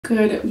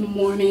Good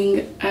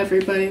morning,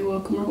 everybody.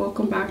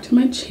 Welcome back to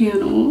my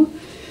channel.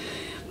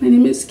 My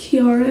name is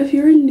Kiara if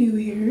you're new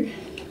here.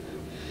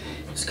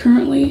 It's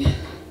currently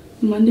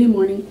Monday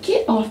morning.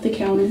 Get off the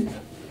counter.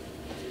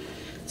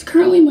 It's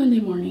currently Monday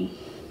morning.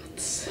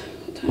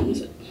 What time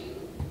is it?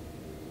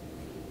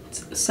 It's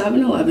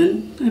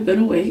 7:11. I've been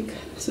awake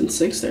since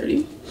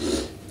 6:30.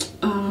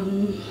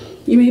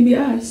 You may be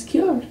asked,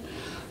 Kiara,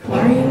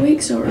 why are you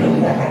awake so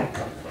early?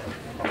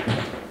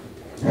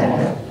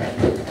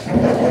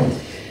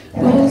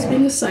 Willow's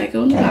being a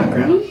psycho in the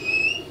background.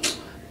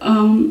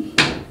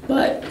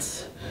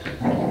 But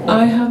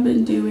I have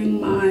been doing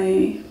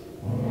my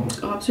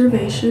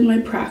observation, my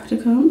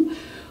practicum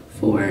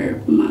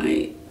for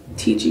my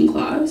teaching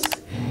class.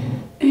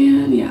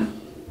 And yeah,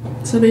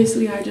 so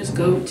basically I just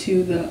go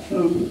to the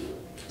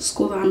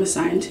school that I'm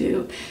assigned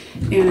to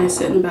and I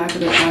sit in the back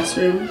of the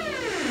classroom.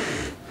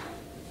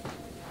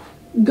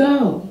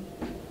 Go!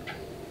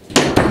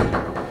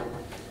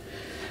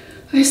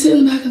 I sit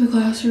in the back of the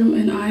classroom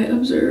and I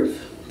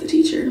observe the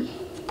teacher.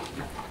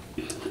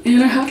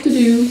 And I have to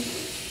do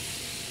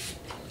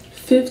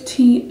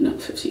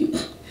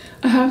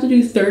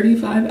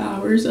 35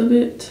 hours of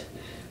it,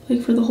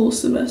 like for the whole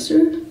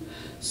semester.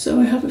 So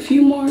I have a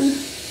few more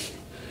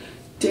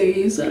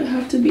days that I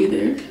have to be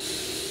there.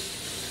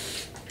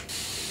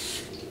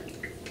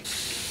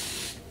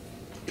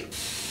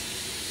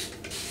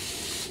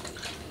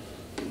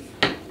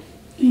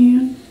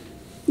 And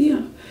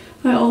yeah,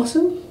 I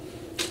also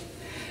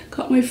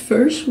got my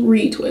first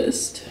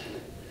retwist.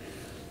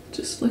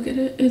 Just look at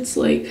it. It's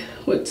like,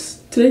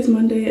 today's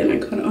Monday and I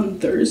got it on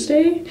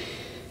Thursday.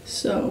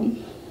 So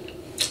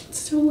it's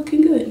still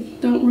looking good.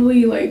 Don't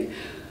really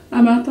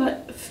I'm at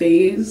that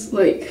phase,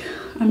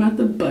 I'm at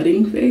the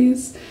budding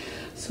phase.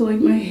 So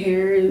my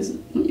hair is,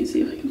 let me see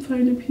if I can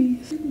find a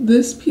piece.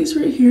 This piece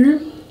right here,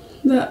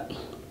 that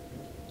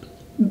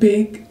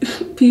big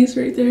piece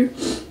right there,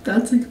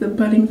 that's the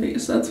budding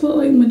phase. That's what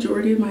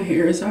majority of my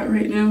hair is at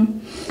right now.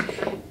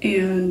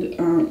 And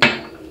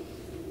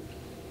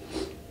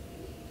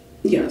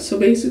yeah, so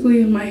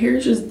basically my hair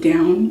is just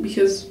down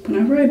because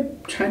whenever I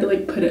try to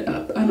put it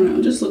up, I don't know,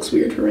 it just looks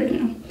weird for right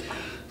now.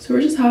 So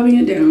we're just having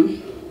it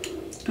down.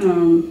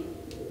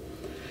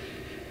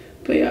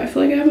 But yeah, I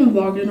feel like I haven't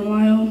vlogged in a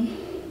while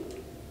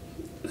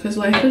because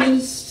life is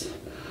just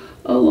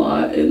a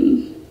lot,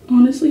 and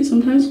honestly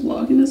sometimes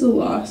vlogging is the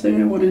last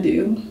thing I want to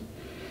do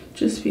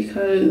just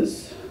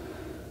because,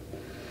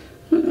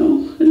 I don't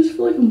know, I just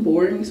feel like I'm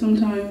boring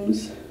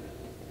sometimes.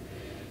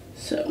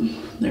 So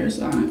there's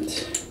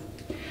that.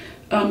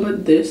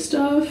 But this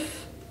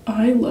stuff,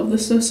 I love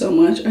this stuff so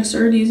much. I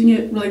started using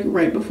it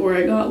right before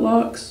I got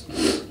locks.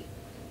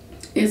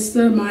 It's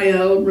the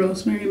Mielle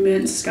Rosemary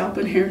Mint Scalp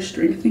and Hair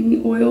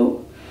Strengthening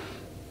Oil.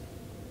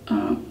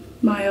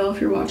 Mielle, if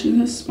you're watching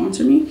this,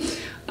 sponsor me.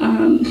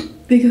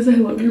 Because I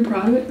love your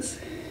products.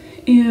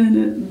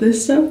 And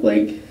this stuff,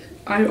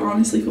 I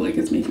honestly feel like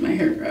it's making my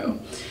hair grow.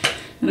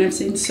 And I've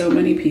seen so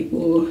many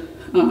people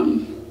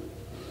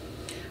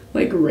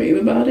rave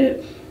about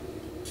it.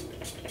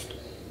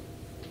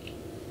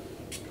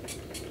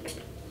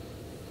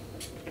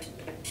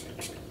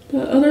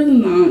 But other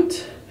than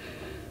that,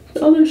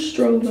 the other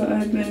struggle that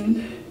I've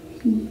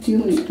been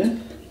dealing with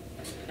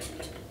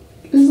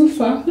is the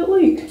fact that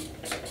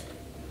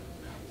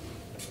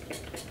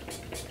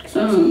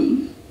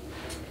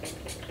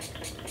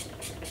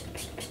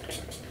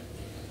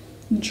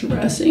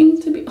dressing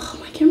to be, oh,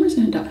 my camera's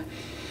gonna die.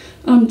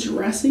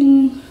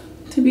 Dressing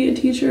to be a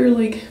teacher,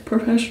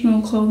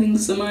 professional clothing,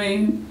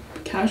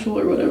 semi-casual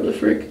or whatever the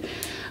frick,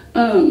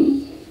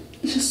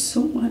 it's just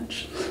so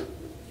much.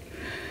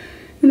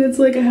 And it's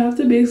I have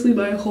to basically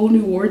buy a whole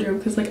new wardrobe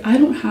because I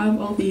don't have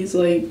all these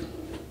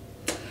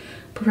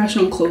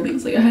professional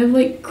clothing. I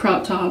have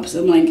crop tops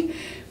and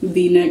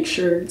V-neck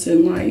shirts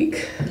and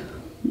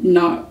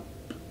not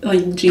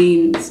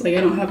jeans. I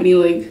don't have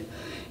any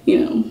you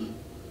know,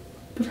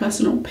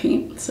 professional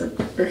pants or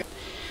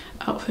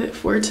outfit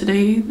for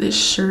today. This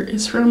shirt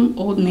is from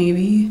Old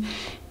Navy,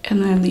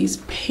 and then these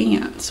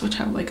pants which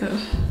have a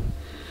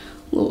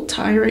little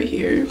tie right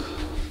here.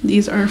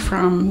 These are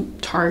from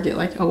Target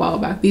a while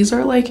back. These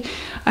are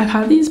I've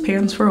had these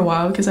pants for a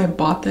while because I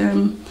bought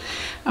them,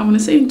 I want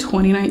to say in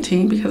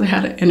 2019, because I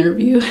had an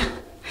interview.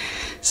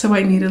 So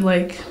I needed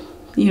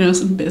you know,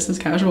 some business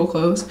casual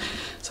clothes.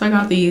 So I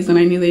got these and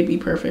I knew they'd be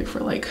perfect for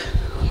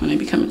when I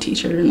become a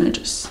teacher, and they're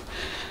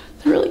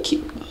really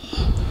cute.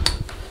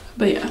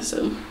 But yeah,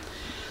 so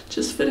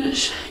just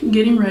finished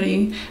getting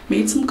ready,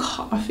 made some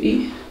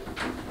coffee.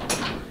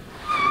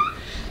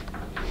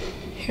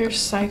 Here's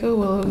Psycho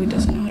Willow, who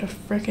doesn't know how to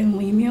frickin'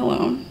 leave me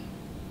alone.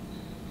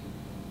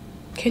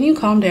 Can you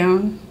calm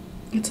down?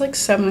 It's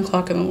 7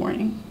 o'clock in the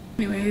morning.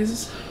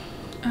 Anyways,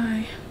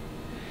 I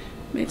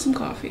made some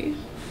coffee.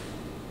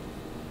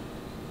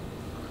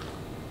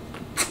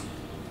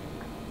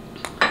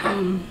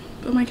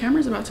 But my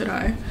camera's about to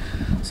die.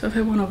 So if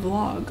I want to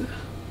vlog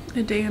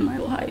a day in my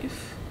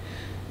life,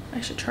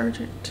 I should charge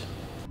it.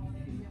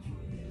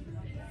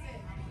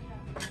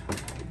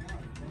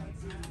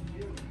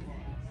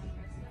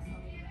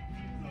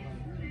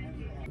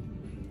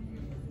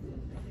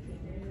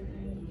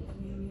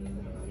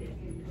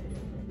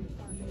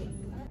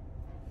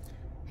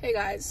 Hey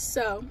guys,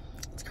 so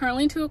it's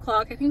currently 2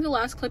 o'clock. I think the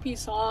last clip you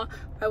saw,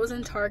 I was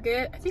in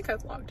Target. I think I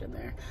vlogged in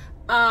there.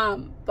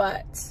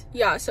 But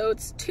yeah, so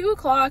it's 2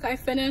 o'clock. I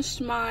finished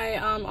my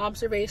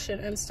observation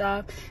and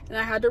stuff, and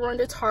I had to run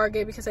to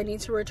Target because I need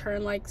to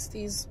return like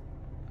these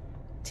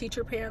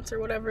teacher pants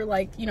or whatever,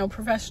 like, you know,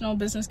 professional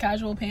business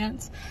casual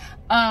pants.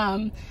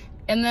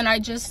 And then I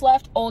just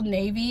left Old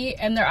Navy,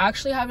 and they're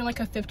actually having like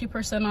a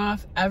 50%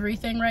 off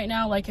everything right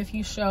now, like if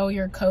you show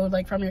your code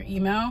like from your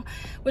email,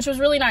 which was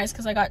really nice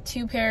because I got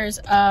 2 pairs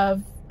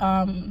of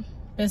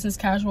business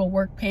casual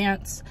work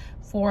pants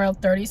for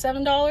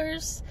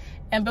 $37.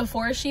 And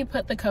before she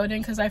put the code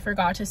in, because I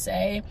forgot to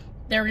say,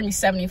 they were gonna be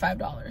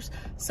 $75.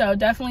 So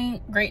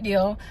definitely great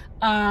deal.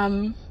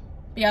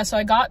 Yeah, so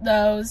I got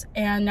those,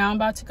 and now I'm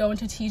about to go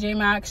into TJ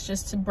Maxx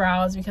just to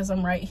browse because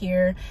I'm right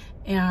here.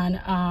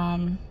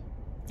 And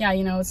yeah,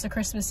 you know, it's the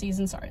Christmas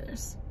season. Sorry,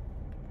 there's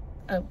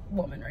a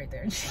woman right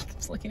there and she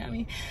keeps looking at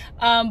me.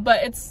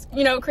 But it's,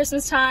 you know,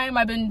 Christmas time.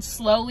 I've been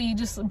slowly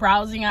just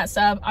browsing at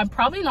stuff. I'm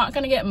probably not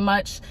gonna get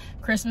much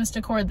Christmas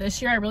decor this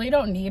year. I really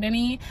don't need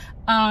any.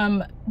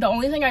 The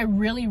only thing I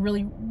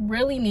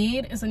really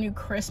need is a new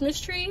Christmas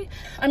tree.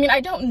 I mean,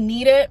 I don't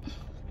need it,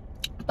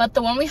 but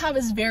the one we have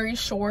is very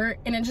short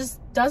and it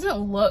just doesn't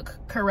look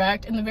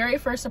correct. In the very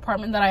first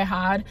apartment that I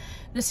had,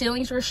 the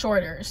ceilings were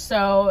shorter,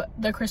 so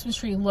the Christmas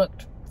tree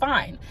looked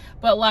fine.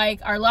 But like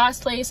our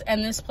last place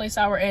and this place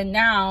that we're in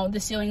now, the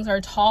ceilings are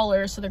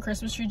taller, so the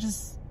Christmas tree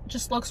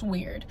just looks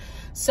weird.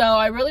 So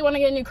I really want to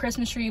get a new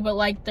Christmas tree, but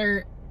like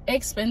they're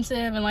expensive,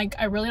 and like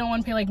I really don't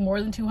want to pay like more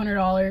than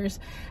 $200.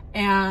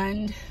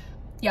 And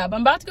yeah, but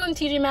I'm about to go in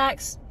TJ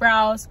Maxx,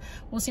 browse,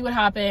 we'll see what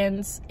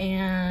happens.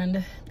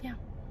 And yeah.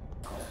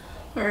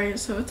 All right,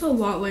 so it's a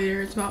lot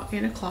later. It's about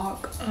 8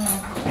 o'clock.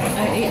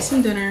 I ate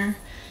some dinner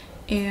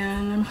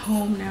and I'm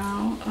home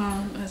now,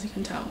 as you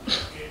can tell.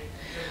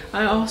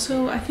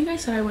 I think I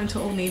said I went to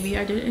Old Navy.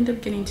 I did end up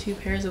getting 2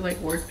 pairs of like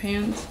work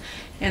pants,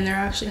 and they're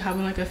actually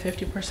having like a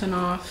 50%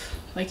 off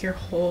like your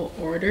whole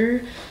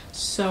order.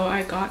 So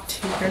I got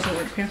 2 pairs of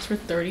work pants for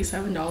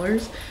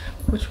 $37,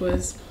 which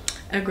was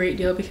a great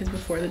deal because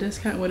before the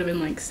discount it would have been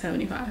like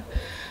 $75.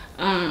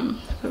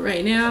 But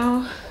right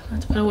now,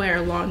 let's put away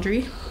our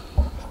laundry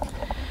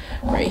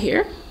right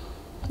here.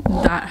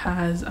 That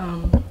has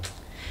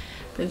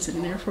been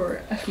sitting there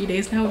for a few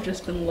days now. I've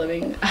just been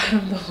living out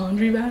of the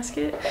laundry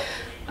basket.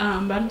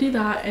 I'm about to do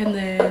that, and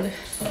then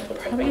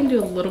probably gonna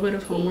do a little bit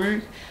of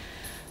homework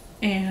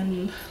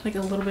and like a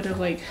little bit of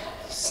like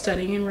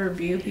studying and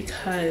review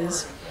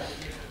because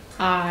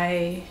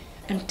I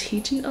am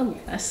teaching a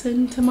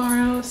lesson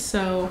tomorrow.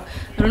 So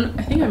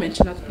I think I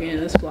mentioned at the beginning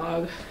of this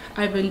vlog,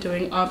 I've been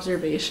doing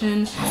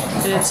observation,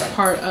 and it's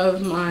part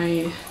of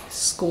my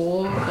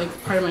school,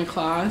 like part of my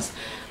class.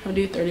 I'll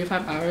do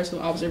 35 hours of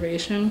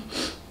observation,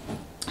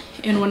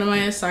 and one of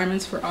my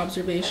assignments for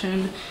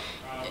observation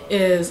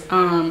is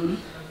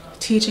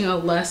teaching a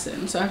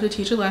lesson. So I have to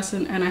teach a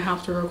lesson and I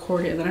have to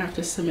record it, and then I have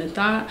to submit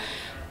that.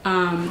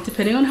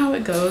 Depending on how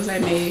it goes, I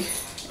may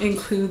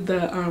include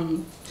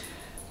the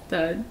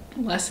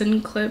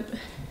lesson clip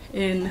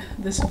in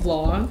this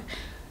vlog.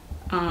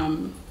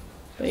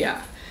 But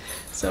yeah,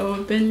 so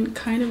I've been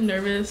kind of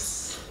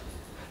nervous,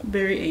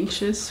 very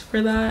anxious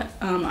for that.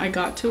 I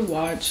got to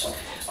watch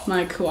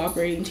my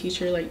cooperating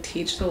teacher like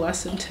teach the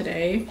lesson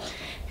today.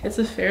 It's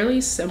a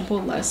fairly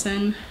simple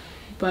lesson,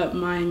 but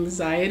my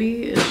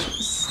anxiety is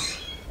just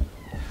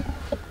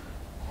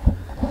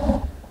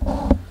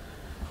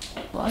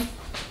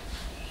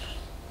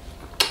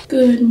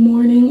Good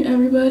morning,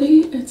 everybody.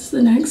 It's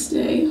the next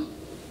day.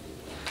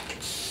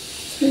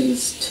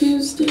 Today's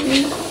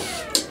Tuesday.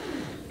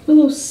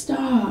 Willow,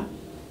 stop.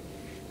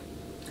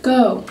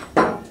 Go.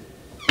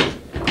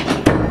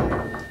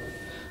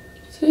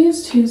 Today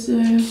is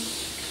Tuesday.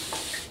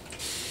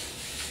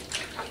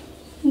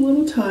 I'm a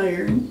little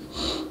tired.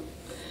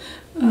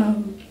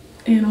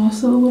 And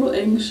also a little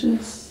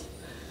anxious.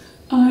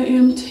 I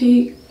am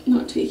teaching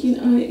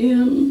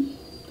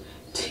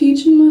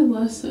my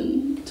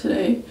lesson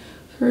today.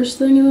 First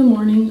thing in the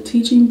morning,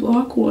 teaching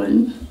block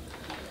 1.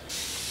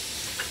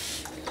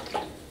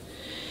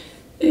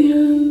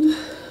 And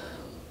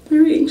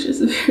very anxious,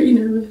 very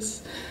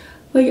nervous.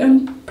 Like,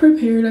 I'm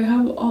prepared. I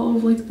have all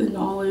of like the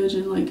knowledge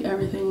and like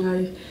everything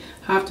I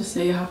have to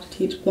say, I have to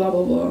teach, blah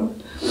blah blah.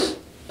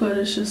 But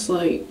it's just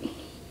like,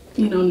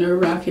 you know,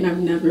 nerve-wracking. I've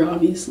never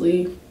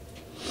obviously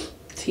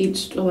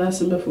taught a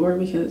lesson before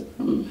because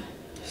I'm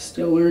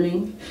still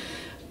learning.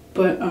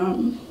 But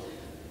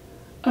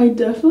I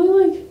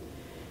definitely like,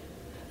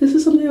 this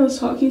is something I was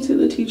talking to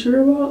the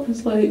teacher about.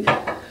 It's like,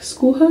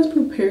 school has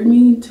prepared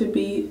me to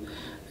be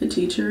a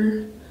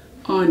teacher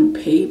on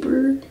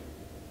paper,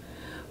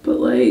 but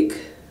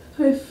like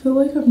I feel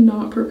like I'm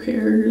not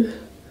prepared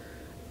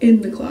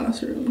in the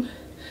classroom.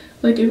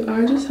 Like, if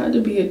I just had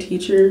to be a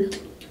teacher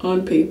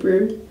on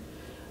paper,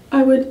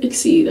 I would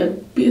exceed.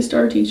 I'd be a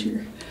star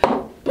teacher.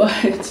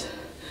 But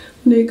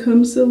when it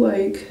comes to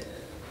like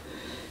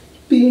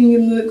being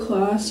in the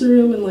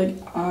classroom and like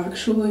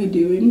actually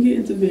doing it,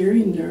 it's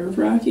very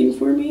nerve-wracking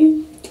for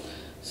me.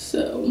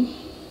 So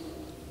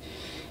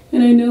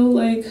And I know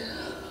like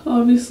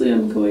obviously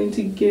I'm going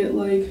to get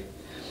like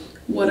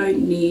what I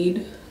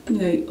need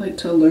like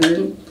to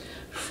learn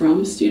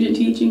from student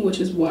teaching, which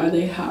is why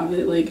they have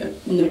it like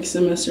next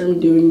semester I'm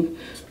doing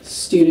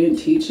student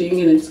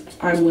teaching, and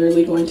I'm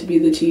literally going to be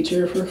the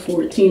teacher for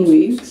 14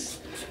 weeks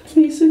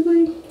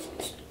basically.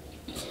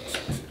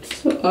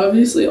 So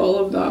obviously all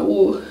of that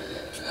will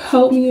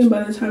help me, and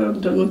by the time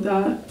I'm done with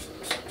that,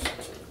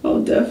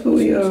 I'll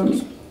definitely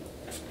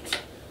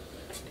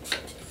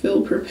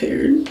feel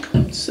prepared.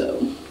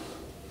 So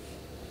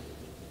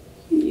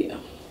yeah,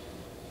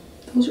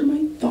 those are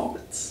my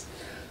thoughts.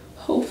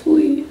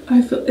 Hopefully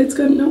I feel it's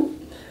gonna, no,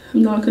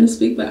 I'm not gonna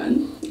speak bad.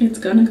 It's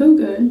gonna go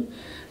good.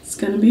 It's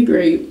gonna be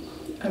great.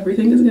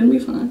 Everything is gonna be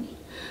fine.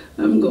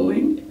 I'm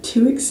going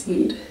to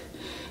exceed,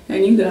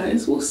 and you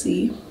guys will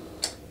see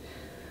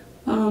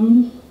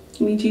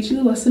me teach you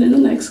the lesson in the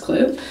next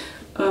clip.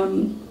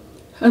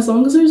 As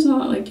long as there's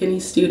not like any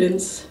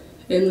students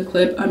in the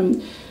clip,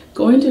 I'm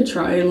going to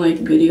try and like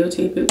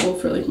videotape it. Well,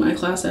 for like my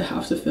class I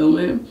have to film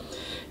it, and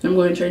I'm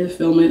going to try to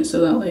film it so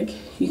that like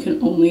you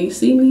can only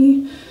see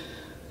me.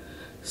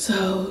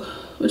 So,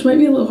 which might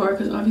be a little hard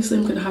because obviously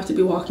I'm gonna have to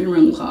be walking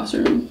around the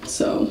classroom,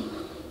 so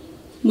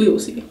we will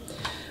see.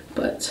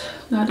 But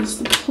that is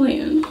the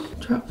plan.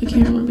 Drop the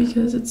camera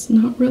because it's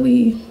not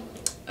really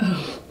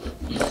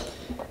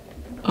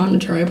on a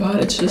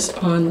tripod, it's just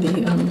on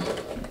the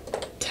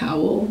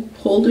towel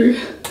holder.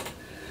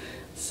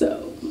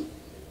 So,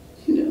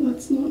 you know,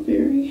 that's not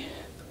very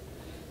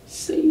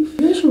safe.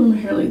 Maybe I should wear my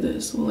hair like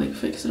this. We'll like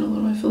fix it a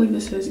little. I feel like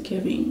this is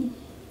giving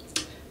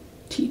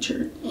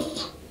teacher.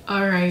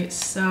 Alright,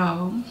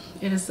 so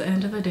it is the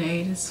end of the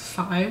day. It is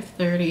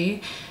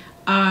 5:30.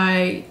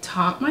 I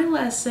taught my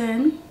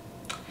lesson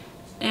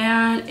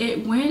and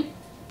it went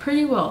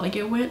pretty well. Like,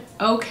 it went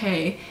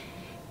okay.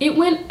 It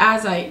went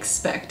as I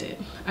expected,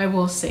 I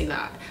will say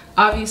that.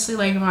 Obviously,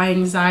 like, my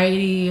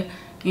anxiety,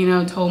 you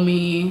know, told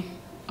me,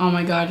 oh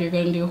my god, you're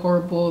gonna do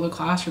horrible, the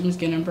classroom's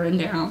gonna burn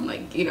down,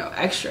 like, you know,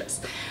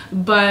 extras.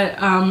 But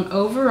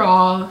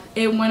overall,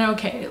 it went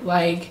okay.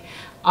 Like,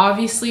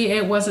 obviously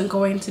it wasn't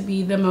going to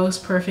be the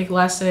most perfect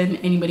lesson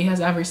anybody has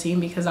ever seen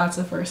because that's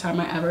the first time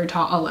I ever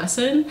taught a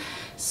lesson.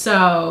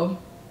 So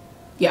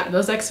yeah,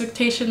 those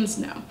expectations,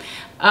 no.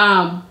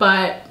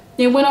 But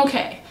it went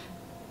okay.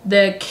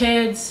 The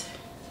kids,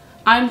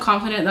 I'm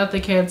confident that the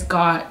kids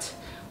got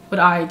what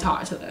I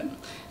taught to them,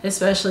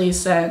 especially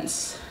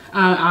since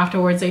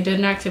afterwards they did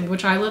an activity,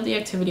 which I love the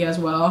activity as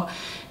well.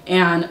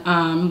 And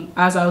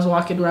as I was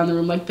walking around the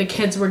room, like, the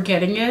kids were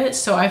getting it.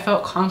 So I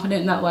felt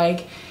confident that,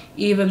 like,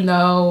 even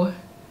though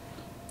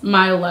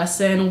my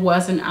lesson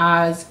wasn't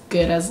as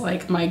good as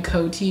like my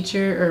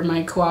co-teacher or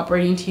my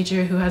cooperating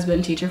teacher who has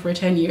been teacher for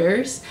 10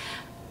 years,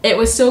 it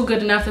was still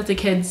good enough that the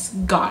kids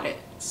got it.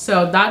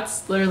 So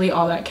that's literally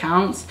all that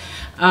counts.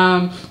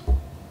 I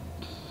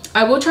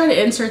will try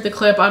to insert the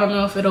clip. I don't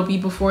know if it'll be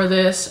before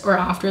this or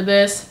after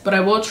this, but I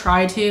will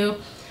try to.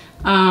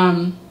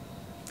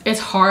 It's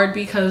hard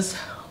because,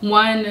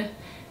 one,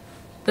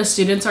 the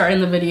students are in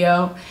the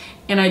video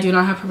and I do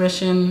not have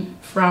permission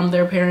from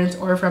their parents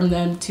or from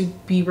them to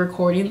be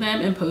recording them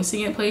and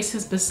posting it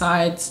places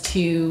besides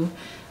to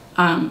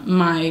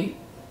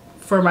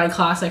for my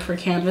class, like for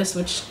Canvas,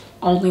 which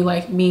only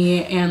like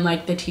me and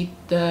like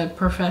the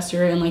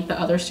professor and like the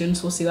other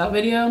students will see that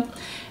video.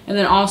 And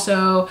then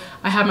also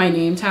I have my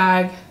name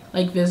tag,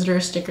 like visitor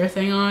sticker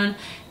thing on,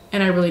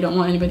 and I really don't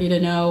want anybody to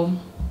know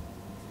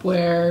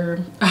where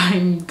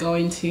I'm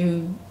going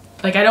to.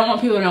 Like, I don't want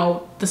people to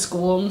know the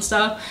school and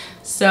stuff.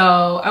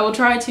 So I will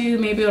try to,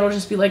 maybe it'll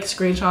just be like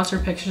screenshots or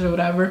pictures or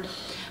whatever,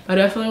 but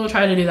I definitely will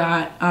try to do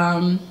that.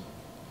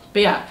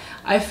 But yeah,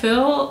 I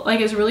feel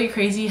like it's really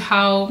crazy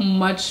how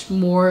much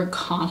more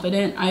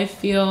confident I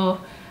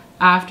feel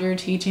after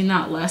teaching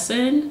that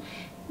lesson,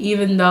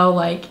 even though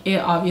like it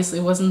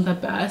obviously wasn't the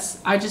best.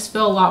 I just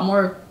feel a lot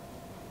more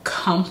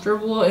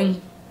comfortable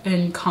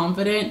and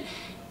confident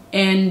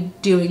in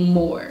doing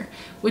more,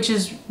 which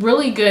is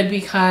really good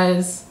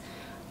because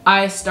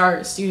I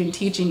start student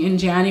teaching in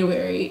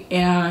January,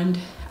 and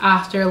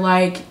after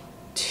like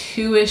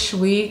 2-ish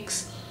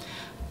weeks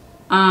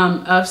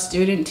of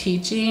student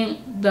teaching,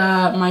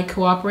 my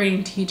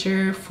cooperating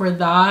teacher for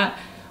that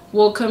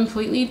will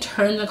completely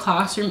turn the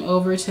classroom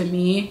over to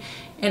me,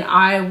 and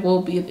I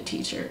will be the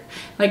teacher.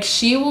 Like,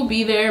 she will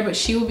be there, but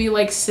she will be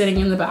like sitting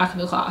in the back of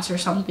the class or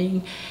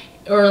something,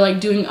 or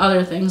like doing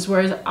other things,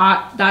 whereas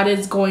that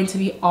is going to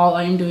be all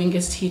I'm doing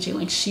is teaching.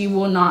 Like, she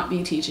will not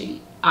be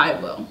teaching, I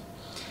will.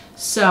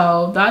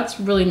 So that's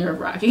really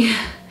nerve-wracking.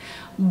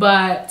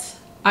 But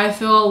I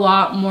feel a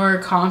lot more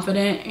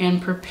confident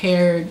and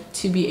prepared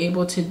to be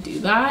able to do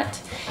that,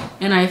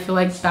 and I feel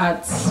like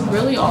that's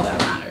really all that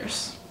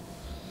matters.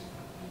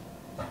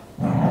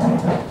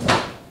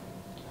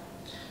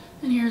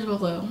 And here's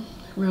Willow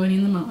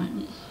ruining the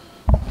moment.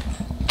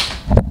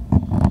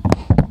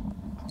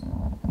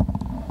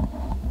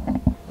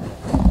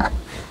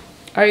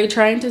 Are you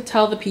trying to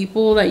tell the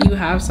people that you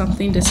have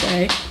something to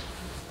say?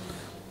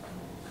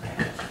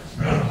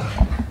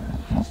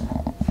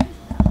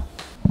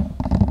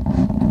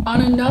 On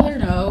another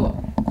note,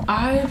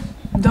 I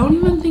don't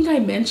even think I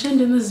mentioned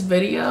in this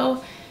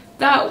video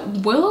that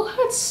Willow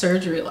had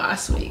surgery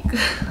last week.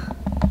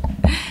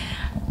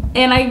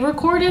 And I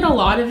recorded a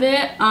lot of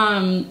it.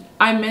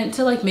 I meant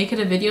to like make it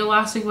a video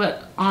last week,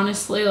 but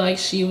honestly, like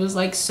she was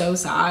like so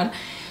sad.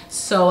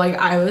 So like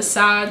I was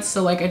sad,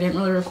 so like I didn't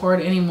really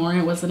record anymore.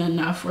 It wasn't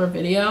enough for a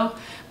video.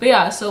 But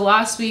yeah, so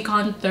last week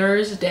on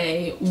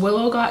Thursday,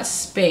 Willow got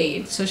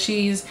spayed. So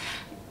she's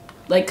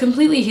like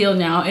completely healed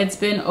now. It's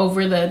been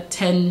over the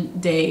 10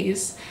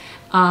 days.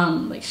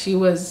 Like she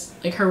was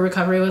like, her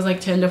recovery was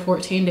like 10 to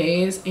 14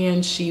 days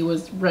and she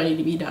was ready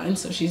to be done.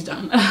 So she's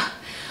done.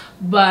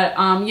 But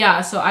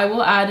yeah, so I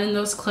will add in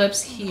those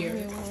clips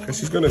here. Cause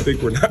she's gonna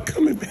think we're not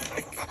coming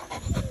back.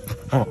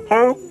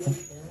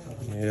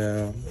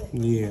 Yeah,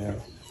 yeah.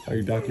 Are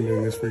you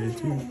documenting this for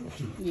YouTube?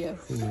 Yeah.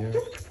 Yeah.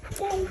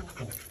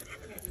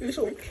 It's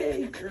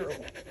okay, girl.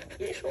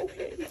 It's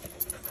okay.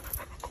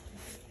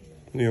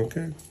 You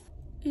okay?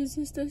 Is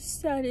this the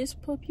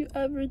saddest pup you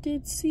ever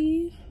did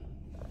see?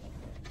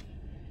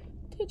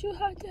 Did you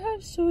have to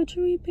have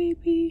surgery,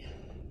 baby?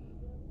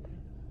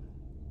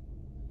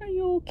 Are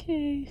you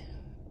okay?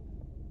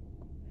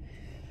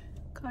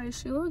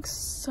 Guys, she looks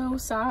so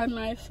sad and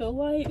I feel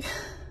like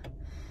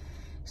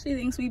she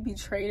thinks we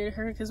betrayed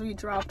her because we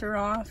dropped her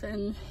off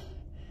and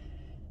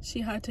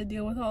she had to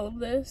deal with all of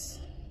this.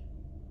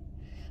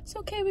 It's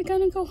okay, we're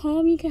gonna go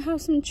home. You can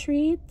have some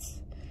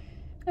treats.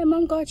 And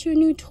mom got you a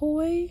new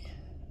toy.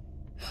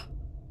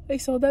 I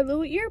saw that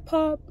little ear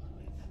pop.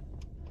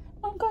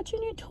 Mom got you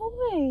a new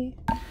toy.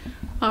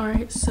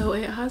 Alright, so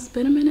it has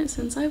been a minute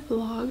since I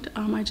vlogged.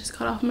 I just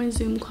got off my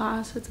Zoom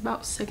class. It's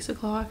about 6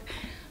 o'clock.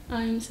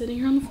 I'm sitting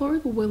here on the floor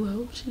with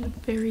Willow. She's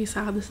very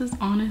sad. This is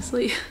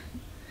honestly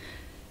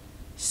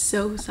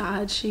so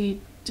sad.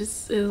 She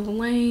just is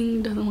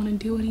laying, doesn't want to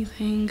do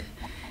anything,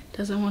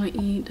 doesn't want to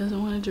eat,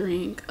 doesn't want to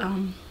drink.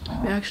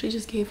 We actually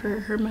just gave her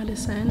her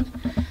medicine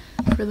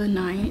for the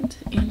night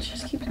and she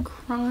just keeps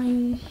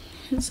crying.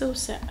 It's so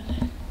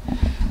sad.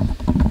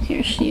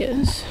 Here she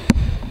is.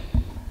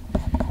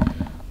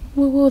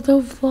 Willow, the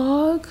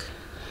vlog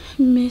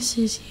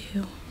misses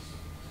you.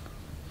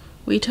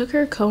 We took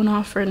her cone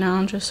off for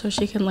now just so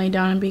she can lay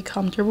down and be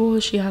comfortable.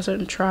 She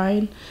hasn't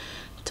tried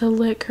to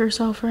lick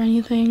herself or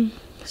anything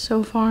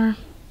so far.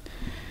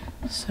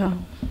 So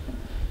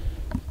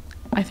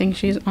I think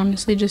she's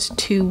honestly just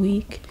too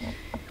weak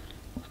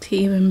to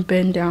even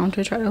bend down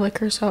to try to lick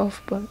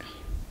herself. But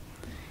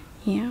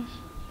yeah.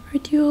 Are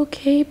you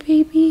okay,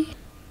 baby?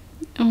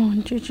 Oh,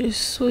 you're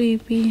just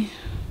sweetie.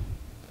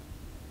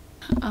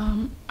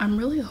 I'm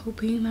really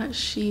hoping that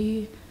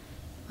she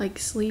like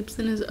sleeps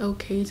and is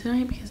okay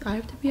tonight because I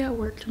have to be at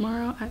work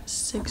tomorrow at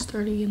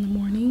 6:30 in the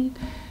morning.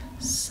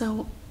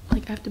 So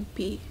like I have to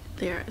be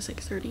there at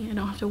 6:30. I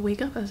don't have to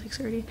wake up at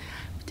 6:30. I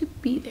have to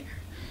be there.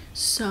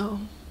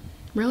 So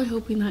I'm really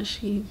hoping that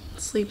she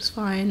sleeps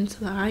fine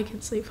so that I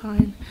can sleep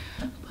fine.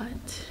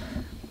 But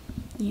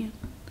yeah,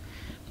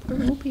 poor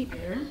little baby.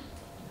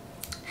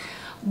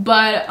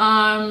 But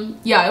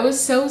yeah, it was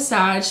so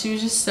sad. She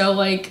was just so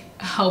like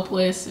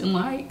helpless and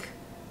like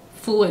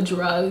full of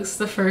drugs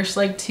the first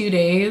like 2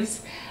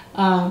 days,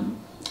 and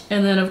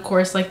then of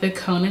course like the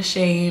cone of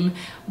shame.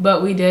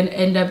 But we did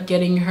end up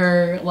getting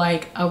her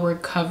like a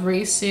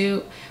recovery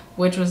suit,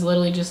 which was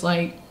literally just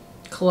like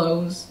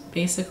clothes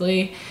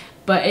basically,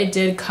 but it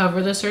did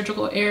cover the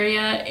surgical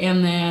area,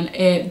 and then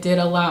it did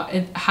allow,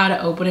 it had an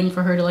opening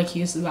for her to like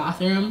use the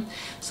bathroom.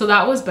 So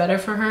that was better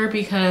for her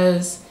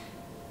because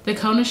the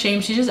cone of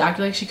shame, she just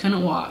acted like she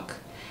couldn't walk.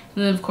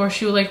 And then of course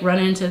she would like run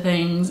into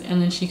things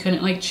and then she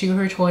couldn't like chew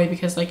her toy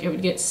because like it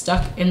would get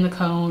stuck in the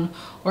cone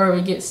or it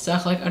would get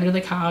stuck like under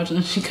the couch and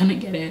then she couldn't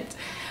get it.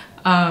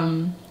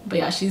 But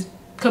yeah, she's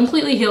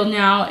completely healed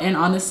now, and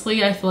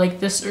honestly I feel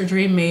like this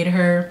surgery made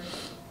her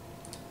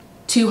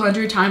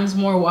 200 times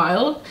more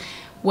wild,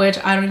 which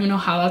I don't even know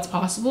how that's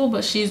possible,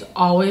 but she's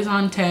always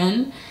on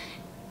 10.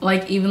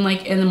 Like even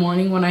like in the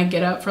morning when I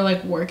get up for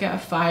like work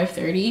at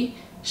 5:30,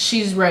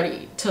 she's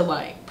ready to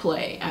like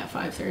play at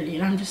 5:30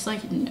 and I'm just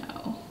like,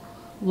 no.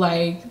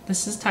 Like,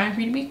 this is time for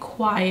you to be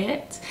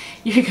quiet.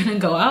 You're gonna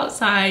go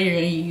outside, you're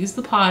gonna use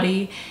the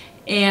potty,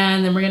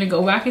 and then we're gonna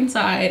go back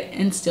inside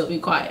and still be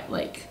quiet.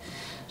 Like,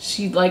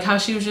 she, like how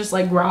she was just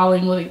like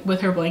growling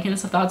with her blanket and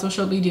stuff, that's what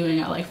she'll be doing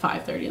at like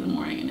 5:30 in the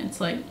morning, and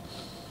it's like,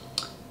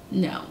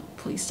 no,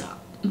 please stop.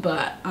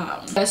 But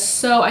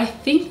so I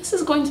think this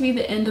is going to be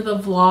the end of the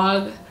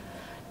vlog.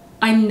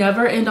 I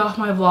never end off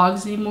my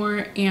vlogs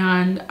anymore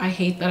and I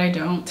hate that I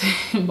don't.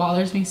 It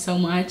bothers me so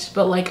much,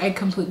 but like I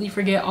completely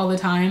forget all the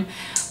time.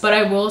 But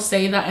I will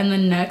say that in the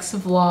next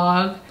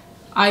vlog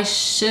I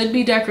should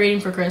be decorating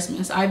for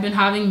Christmas. I've been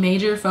having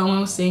major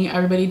FOMO seeing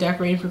everybody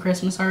decorating for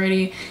Christmas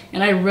already,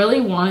 and I really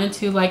wanted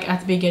to like at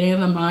the beginning of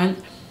the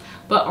month,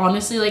 but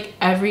honestly like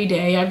every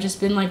day I've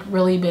just been like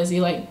really busy,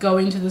 like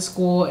going to the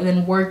school and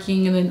then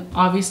working and then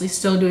obviously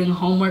still doing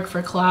homework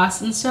for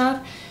class and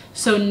stuff.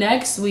 So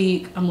next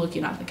week, I'm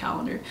looking at the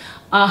calendar,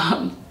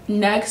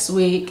 next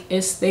week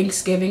is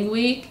Thanksgiving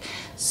week,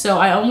 so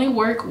I only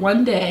work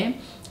 1 day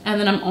and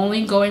then I'm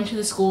only going to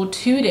the school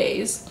 2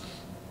 days,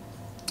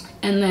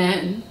 And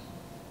then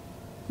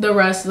the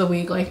rest of the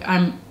week, like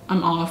I'm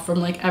off from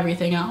like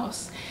everything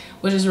else,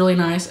 which is really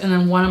nice. And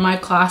then one of my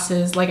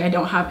classes, like I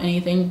don't have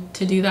anything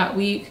to do that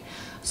week,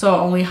 so I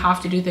only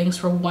have to do things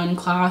for one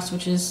class,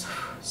 which is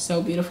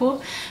so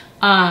beautiful.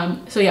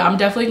 So yeah, I'm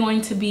definitely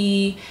going to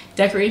be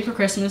decorating for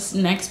Christmas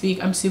next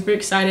week. I'm super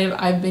excited.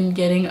 I've been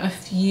getting a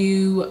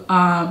few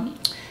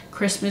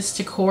Christmas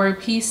decor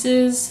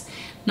pieces,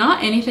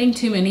 not anything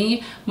too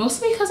many,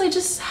 mostly because I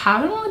just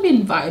haven't really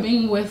been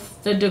vibing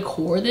with the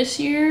decor this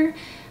year.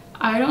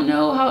 I don't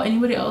know how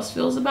anybody else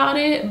feels about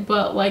it,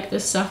 but like the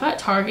stuff at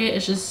Target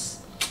is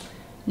just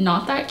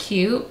not that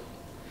cute.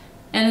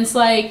 And it's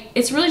like,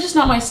 it's really just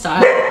not my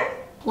style.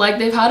 Like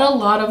they've had a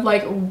lot of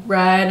like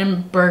red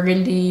and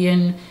burgundy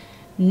and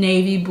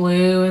navy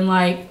blue and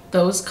like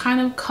those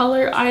kind of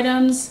color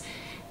items,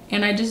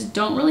 and I just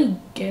don't really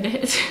get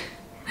it.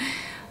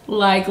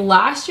 Like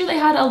last year they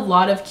had a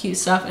lot of cute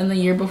stuff, and the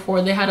year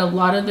before they had a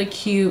lot of the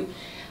cute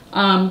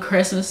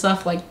Christmas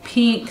stuff like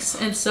pinks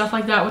and stuff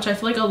like that, which I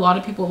feel like a lot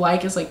of people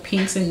like, is like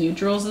pinks and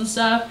neutrals and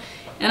stuff.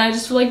 And I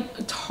just feel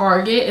like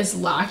Target is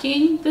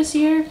lacking this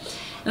year.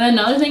 And then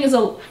another thing is,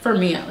 for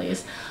me at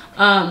least,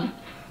 a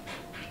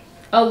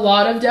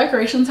lot of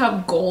decorations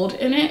have gold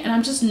in it, and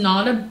I'm just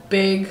not a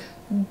big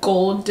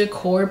gold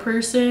decor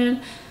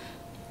person.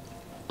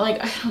 Like,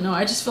 I don't know,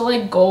 I just feel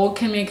like gold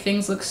can make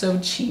things look so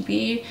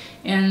cheapy,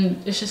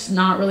 and it's just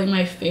not really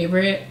my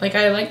favorite. Like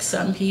I like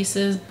some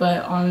pieces,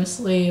 but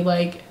honestly,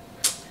 like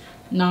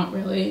not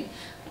really.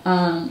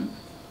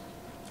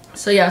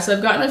 So yeah, so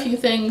I've gotten a few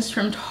things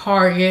from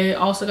Target,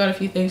 also got a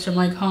few things from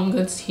like Home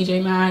Goods,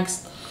 TJ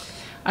Maxx.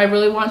 I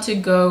really want to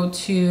go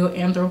to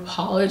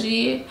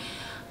Anthropologie.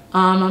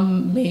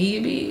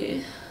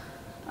 Maybe,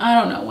 I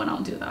don't know when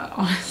I'll do that,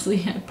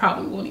 honestly. I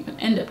probably won't even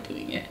end up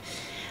doing it.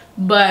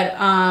 But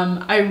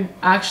I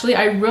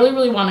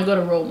really want to go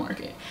to World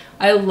Market.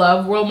 I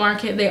love World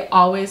Market. They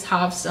always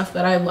have stuff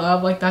that I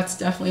love. Like that's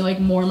definitely like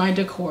more my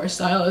decor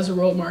style is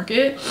World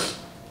Market.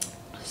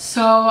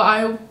 So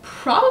I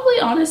probably,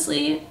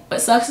 honestly,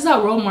 what sucks is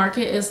that World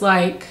Market is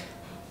like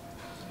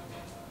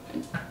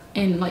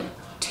in like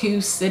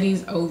 2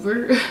 cities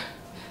over.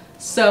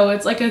 So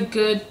it's like a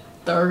good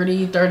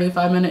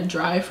 30-35 minute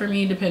drive for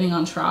me depending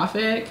on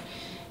traffic,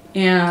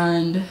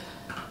 and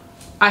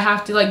I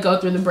have to like go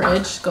through the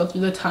bridge, go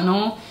through the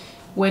tunnel,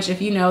 which, if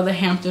you know, the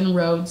Hampton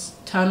Roads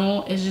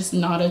tunnel is just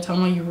not a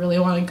tunnel you really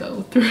want to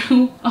go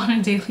through on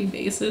a daily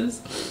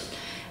basis,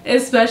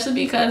 especially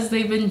because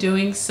they've been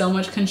doing so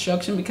much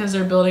construction, because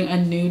they're building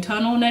a new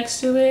tunnel next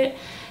to it,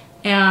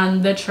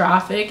 and the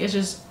traffic is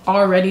just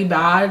already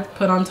bad.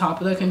 Put on top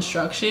of the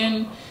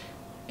construction,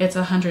 it's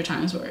 100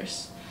 times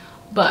worse.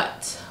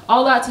 But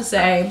all that to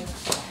say,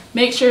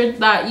 make sure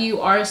that you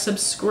are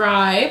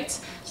subscribed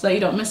so that you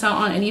don't miss out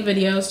on any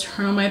videos.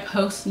 Turn on my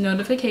post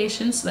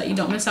notifications so that you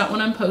don't miss out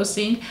when I'm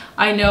posting.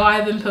 I know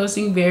I've been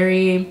posting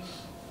very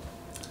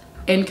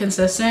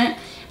inconsistent,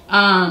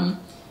 but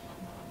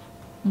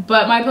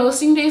my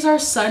posting days are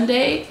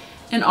Sunday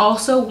and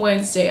also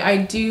Wednesday. I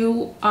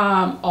do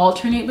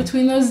alternate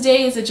between those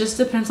days. It just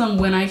depends on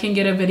when I can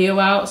get a video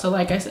out. So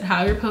like I said,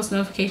 have your post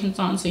notifications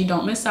on so you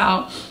don't miss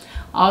out.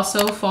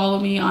 Also follow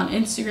me on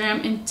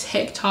Instagram and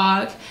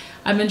TikTok.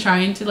 I've been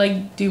trying to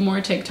like do more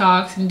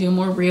TikToks and do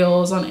more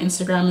reels on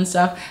Instagram and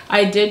stuff.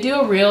 I did do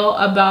a reel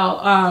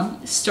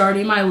about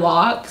starting my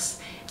locks,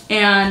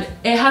 and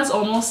it has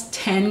almost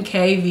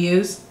 10K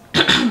views.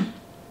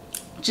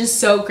 Just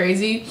so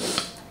crazy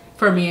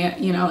for me,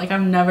 you know, like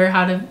I've never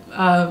had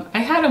I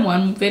had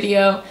one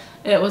video,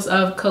 it was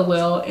of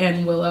Khalil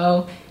and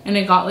Willow, and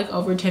it got like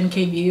over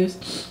 10K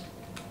views,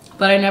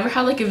 but I never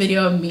had like a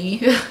video of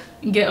me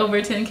get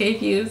over 10K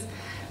views.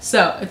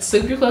 So it's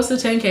super close to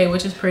 10K,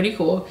 which is pretty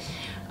cool.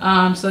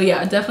 So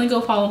yeah, definitely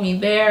go follow me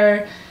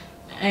there.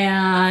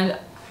 And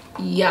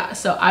yeah,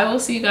 so I will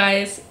see you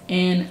guys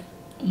in,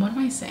 what am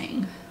I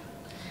saying?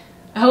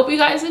 I hope you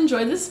guys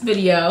enjoyed this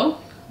video.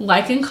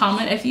 Like and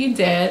comment if you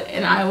did,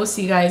 and I will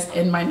see you guys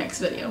in my next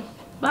video.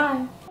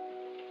 Bye.